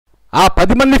ఆ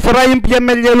 10 మంది ఫిరాయింపు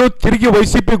ఎమ్మెల్యేలు తిరిగి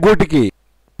వైసీపీ గూటికి.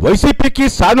 వైసీపీకి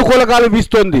సానుకూల గాలి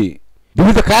వీస్తోంది.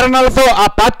 వివిధ కారణాలతో ఆ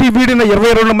పార్టీ వీడిన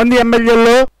 22 మంది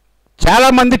ఎమ్మెల్యేల్లో చాలా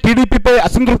మంది టీడీపీపై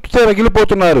అసంతృప్తితో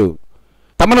రగిలిపోతున్నారు.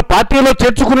 తమను పార్టీలో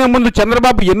చేర్చుకునే ముందు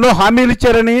చంద్రబాబు ఎన్నో హామీలు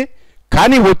ఇచ్చారని,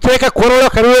 కానీ వచ్చాక కూరలో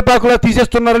కరివేపాకులా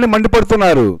తీసేస్తున్నారని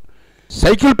మండిపడుతున్నారు.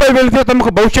 సైకిల్పై వెళితే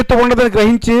తమకు భవిష్యత్తు ఉండదని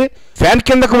గ్రహించి ఫ్యాన్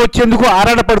కిందకు వచ్చేందుకు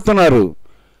ఆరాటపడుతున్నారు.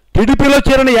 టీడీపీలో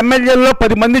చేరిన ఎమ్మెల్యేల్లో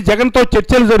 10 మంది జగన్తో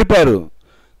చర్చలు జరిపారు.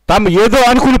 తాము ఏదో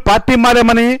అనుకుని పార్టీ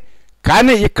మారామని,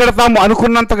 కానీ ఇక్కడ తాము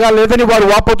అనుకున్నంతగా లేదని వారు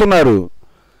వాపోతున్నారు.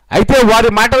 అయితే వారి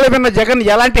మాటలు విన్న జగన్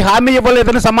ఎలాంటి హామీ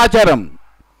ఇవ్వలేదని సమాచారం.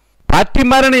 పార్టీ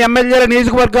మారిన ఎమ్మెల్యేల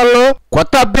నియోజకవర్గాల్లో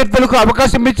కొత్త అభ్యర్థులకు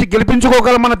అవకాశం ఇచ్చి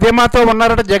గెలిపించుకోగలమన్న ధీమాతో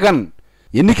ఉన్నారట జగన్.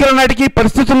 ఎన్నికల నాటికి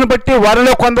పరిస్థితులను బట్టి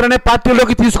వారిలో కొందరనే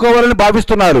పార్టీలోకి తీసుకోవాలని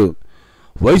భావిస్తున్నారు.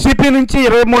 వైసీపీ నుంచి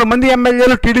 23 మంది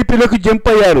ఎమ్మెల్యేలు టీడీపీలోకి జంప్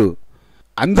అయ్యారు.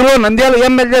 అందులో నంద్యాల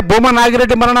ఎమ్మెల్యే భూమా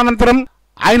నాగిరెడ్డి మరణానంతరం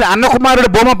ఆయన అన్నకుమారుడు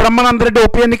భూమా బ్రహ్మానందరెడ్డి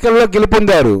ఉప ఎన్నికల్లో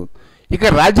గెలుపొందారు. ఇక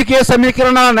రాజకీయ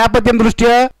సమీకరణల నేపథ్యం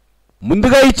దృష్ట్యా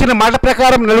ముందుగా ఇచ్చిన మాట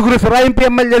ప్రకారం 4 ఫిరాయింపు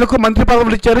ఎమ్మెల్యేలకు మంత్రి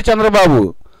పదవులు ఇచ్చారు చంద్రబాబు.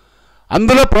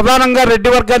 అందులో ప్రధానంగా రెడ్డి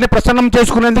వర్గాన్ని ప్రసన్నం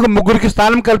చేసుకునేందుకు 3కి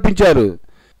స్థానం కల్పించారు.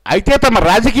 అయితే తమ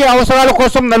రాజకీయ అవసరాల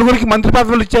కోసం 4కి మంత్రి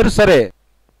పదవులు ఇచ్చారు. సరే,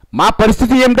 మా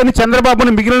పరిస్థితి ఏమిటని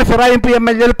చంద్రబాబును మిగిలిన ఫిరాయింపు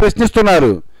ఎమ్మెల్యేలు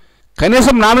ప్రశ్నిస్తున్నారు.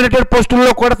 కనీసం నామినేటెడ్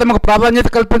పోస్టుల్లో కూడా తమకు ప్రాధాన్యత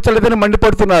కల్పించలేదని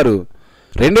మండిపడుతున్నారు.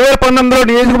 2019లో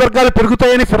నియోజకవర్గాలు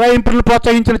పెరుగుతాయని ఫిరాయింపులను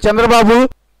ప్రోత్సహించిన చంద్రబాబు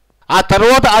ఆ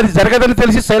తర్వాత అది జరగదని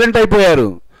తెలిసి సైలెంట్ అయిపోయారు.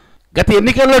 గత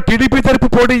ఎన్నికల్లో టీడీపీ తరపు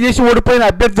పోటీ చేసి ఓడిపోయిన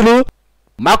అభ్యర్థులు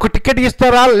మాకు టికెట్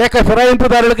ఇస్తారా లేక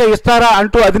ఫిరాయింపుదారులకే ఇస్తారా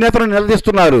అంటూ అధినేతలను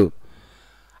నిలదీస్తున్నారు.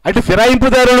 అటు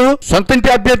ఫిరాయింపుదారులు సొంతింటి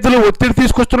అభ్యర్థులు ఒత్తిడి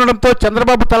తీసుకొస్తుండటంతో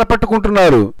చంద్రబాబు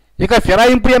తలపట్టుకుంటున్నారు. ఇక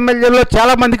ఫిరాయింపు ఎమ్మెల్యేల్లో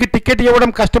చాలా మందికి టికెట్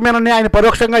ఇవ్వడం కష్టమేనని ఆయన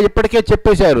పరోక్షంగా ఇప్పటికే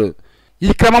చెప్పేశారు.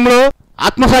 ఈ క్రమంలో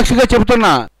ఆత్మసాక్షిగా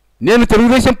చెబుతున్నా, నేను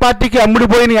తెలుగుదేశం పార్టీకి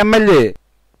అమ్ముడిపోయిన ఎమ్మెల్యే,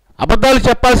 అబద్ధాలు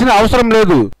చెప్పాల్సిన అవసరం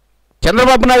లేదు.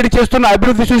 చంద్రబాబు నాయుడు చేస్తున్న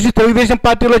అభివృద్ధి చూసి తెలుగుదేశం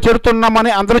పార్టీలో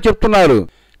చేరుతున్నామని అందరూ చెప్తున్నారు.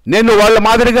 నేను వాళ్ళ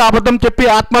మాదిరిగా అబద్ధం చెప్పి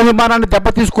ఆత్మాభిమానాన్ని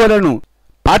దెబ్బతీసుకోలేను.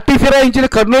 పార్టీ ఫిరాయించిన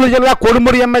కర్నూలు జిల్లా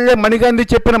కోడుమూరు ఎమ్మెల్యే మణిగాంధీ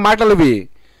చెప్పిన మాటలవి.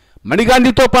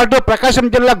 మణిగాంధీతో పాటు ప్రకాశం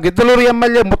జిల్లా Giddalur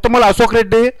MLA Muthumala Ashok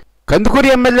Reddy, Kandukur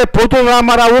MLA Pothuru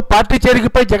Ramarao party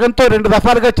చేరికపై జగన్తో 2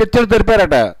 దఫాలుగా చర్చలు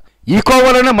జరిపారట. ఈ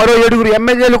కోవలోనే మరో 7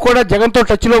 ఎమ్మెల్యేలు కూడా జగన్తో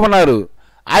టచ్లో ఉన్నారు.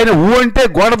 ఆయన ఊ అంటే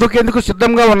గోడ దూకేందుకు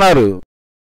సిద్ధంగా ఉన్నారు.